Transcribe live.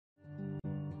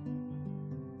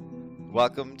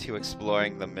Welcome to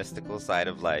Exploring the Mystical Side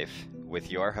of Life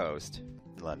with your host,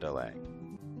 Linda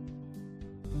Lang.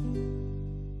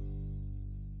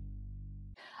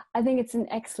 I think it's an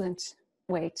excellent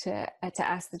way to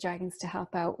ask the dragons to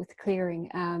help out with clearing.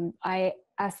 I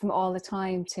ask them all the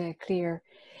time to clear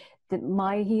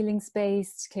my healing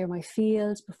space, to clear my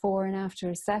field before and after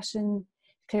a session,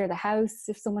 clear the house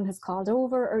if someone has called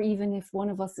over, or even if one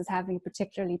of us is having a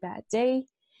particularly bad day.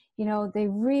 You know, they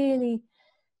really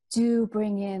do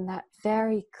bring in that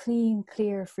very clean,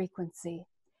 clear frequency.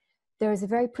 There is a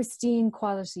very pristine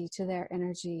quality to their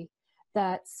energy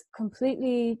that's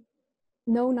completely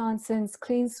no nonsense,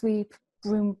 clean sweep,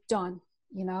 broom done,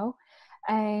 you know.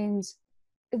 And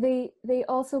they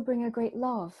also bring a great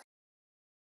love.